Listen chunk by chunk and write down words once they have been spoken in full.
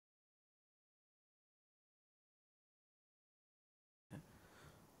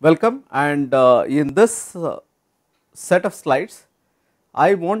Welcome, and in this set of slides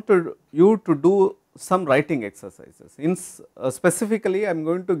I wanted you to do some writing exercises. Specifically I am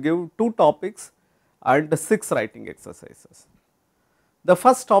going to give 2 topics and 6 writing exercises. The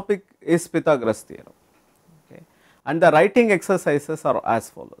first topic is Pythagoras theorem, okay, and the writing exercises are as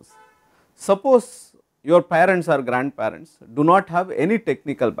follows. Suppose your parents or grandparents do not have any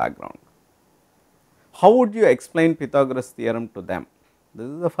technical background. How would you explain Pythagoras theorem to them? This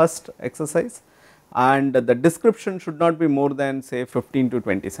is the first exercise, and the description should not be more than say 15 to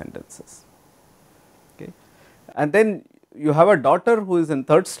 20 sentences. Okay. And then you have a daughter who is in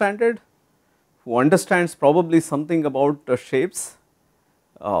 3rd standard, who understands probably something about shapes,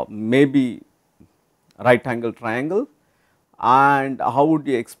 maybe right angle triangle, and how would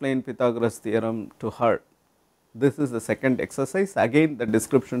you explain Pythagoras theorem to her? This is the second exercise. Again, the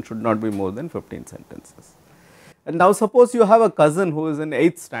description should not be more than 15 sentences. And now suppose you have a cousin who is in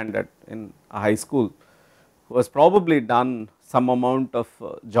 8th standard in a high school, who has probably done some amount of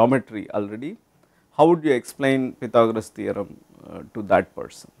geometry already. How would you explain Pythagoras theorem to that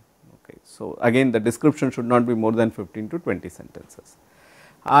person? Okay. So again, the description should not be more than 15 to 20 sentences.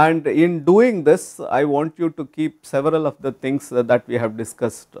 And in doing this, I want you to keep several of the things that we have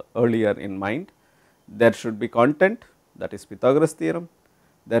discussed earlier in mind. There should be content, that is Pythagoras theorem.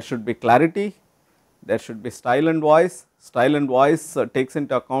 There should be clarity. There should be style and voice. Style and voice takes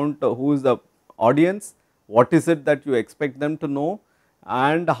into account who is the audience, what is it that you expect them to know,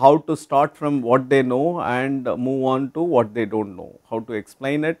 and how to start from what they know and move on to what they do not know, how to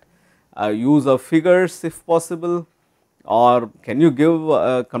explain it, use of figures if possible, or can you give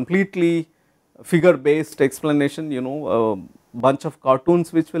a completely figure based explanation, bunch of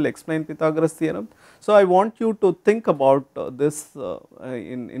cartoons which will explain Pythagoras theorem. So, I want you to think about this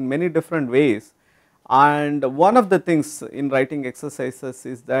in many different ways, and one of the things in writing exercises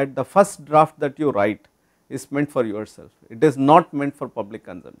is that the first draft that you write is meant for yourself, it is not meant for public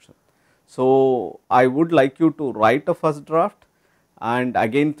consumption. So, I would like you to write a first draft and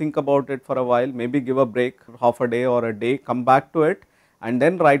again think about it for a while, maybe give a break, half a day or a day, come back to it and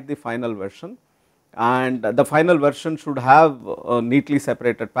then write the final version. And the final version should have neatly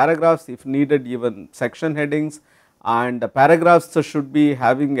separated paragraphs, if needed even section headings, and the paragraphs should be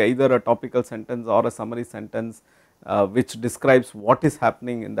having either a topical sentence or a summary sentence which describes what is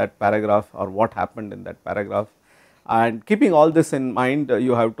happening in that paragraph or what happened in that paragraph. And keeping all this in mind,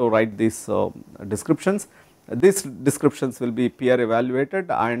 you have to write these descriptions. These descriptions will be peer evaluated,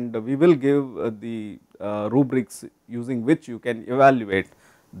 and we will give the rubrics using which you can evaluate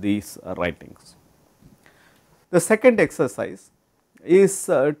these writings. The second exercise is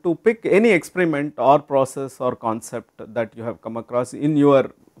to pick any experiment or process or concept that you have come across in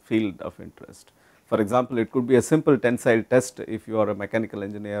your field of interest. For example, it could be a simple tensile test if you are a mechanical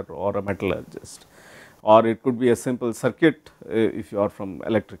engineer or a metallurgist, or it could be a simple circuit if you are from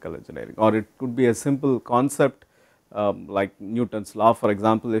electrical engineering, or it could be a simple concept like Newton's law, for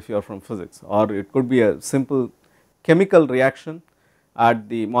example, if you are from physics, or it could be a simple chemical reaction at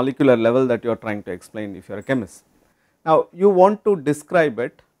the molecular level that you are trying to explain if you are a chemist. Now, you want to describe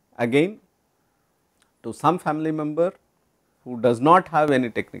it again to some family member who does not have any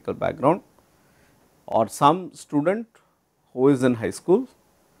technical background, or some student who is in high school,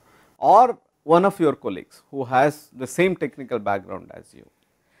 or one of your colleagues who has the same technical background as you.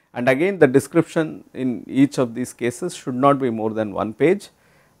 And again, the description in each of these cases should not be more than 1 page,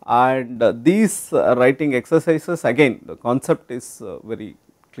 and these writing exercises, again the concept is very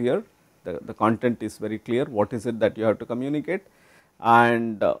clear, the content is very clear, what is it that you have to communicate,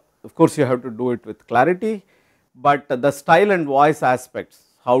 and of course you have to do it with clarity, but the style and voice aspects,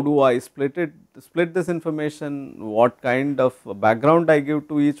 how do I split this information, what kind of background I give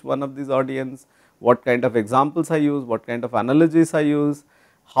to each one of these audience, what kind of examples I use, what kind of analogies I use,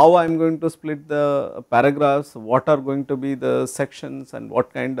 how I am going to split the paragraphs, what are going to be the sections, and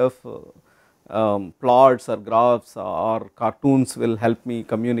what kind of plots or graphs or cartoons will help me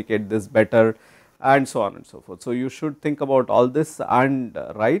communicate this better, and so on and so forth. So, you should think about all this and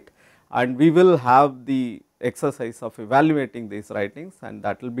write, and we will have the exercise of evaluating these writings, and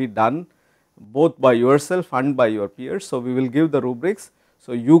that will be done both by yourself and by your peers. So, we will give the rubrics.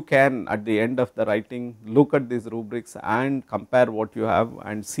 So, you can at the end of the writing look at these rubrics and compare what you have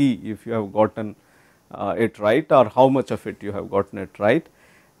and see if you have gotten it right or how much of it you have gotten it right,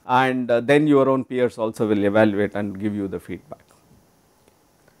 and then your own peers also will evaluate and give you the feedback.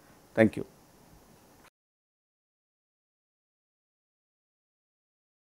 Thank you.